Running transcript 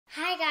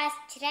Hi guys,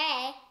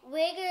 today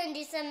we're going to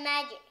do some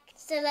magic.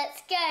 So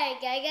let's go,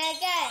 go, go,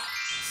 go.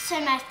 So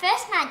my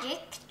first magic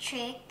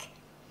trick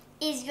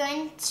is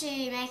going to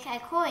make a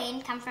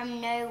coin come from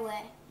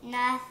nowhere.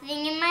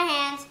 Nothing in my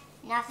hands,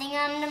 nothing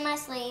under my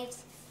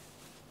sleeves.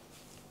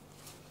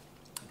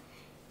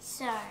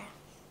 So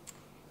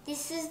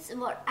this is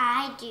what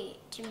I do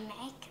to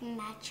make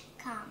magic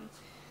come.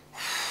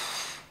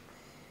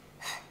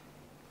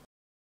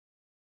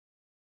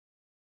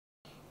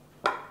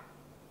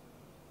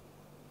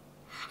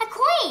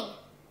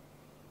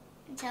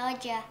 I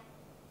told ya.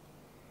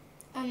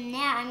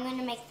 Now I'm going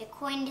to make the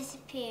coin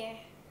disappear.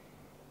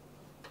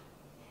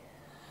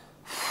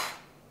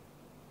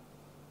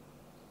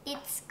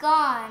 It's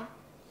gone.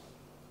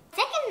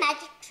 Second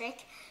magic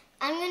trick,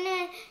 I'm going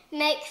to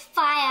make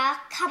fire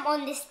come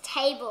on this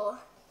table.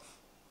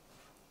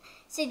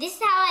 So this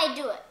is how I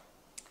do it.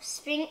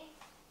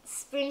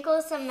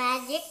 Sprinkle some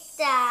magic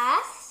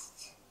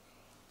dust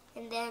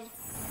and then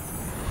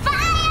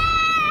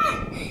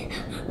fire!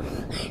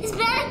 It's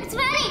burning! It's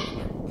burning!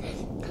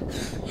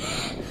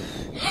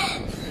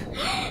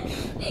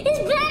 It's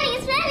burning!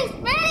 It's burning! It's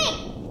burning!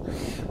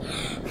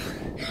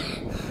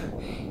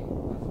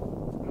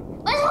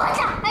 Where's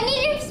water? I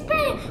need to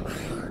spray it.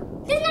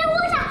 There's no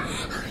water!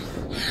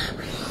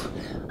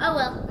 Oh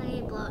well, I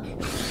need to blow it.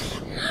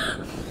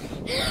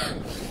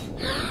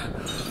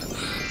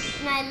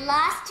 My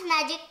last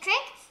magic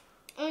trick,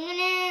 I'm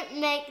gonna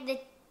make the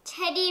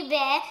teddy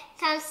bear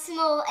come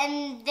small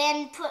and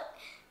then put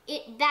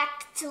it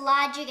back to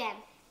large again.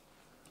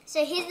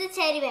 So here's the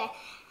teddy bear.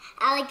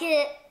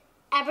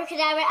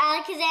 Abracadabra,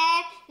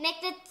 alakazam,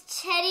 make the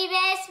teddy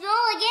bear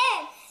small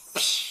again.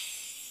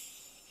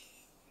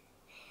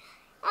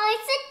 Oh,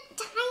 it's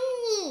so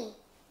tiny.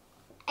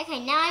 Okay,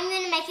 now I'm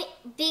going to make it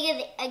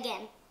bigger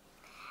again.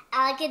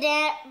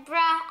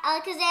 Abracadabra,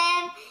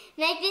 alakazam,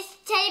 make this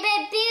teddy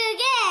bear bigger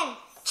again.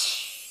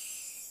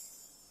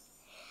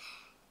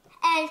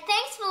 And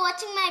thanks for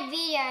watching my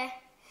video.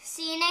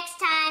 See you next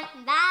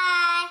time.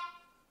 Bye.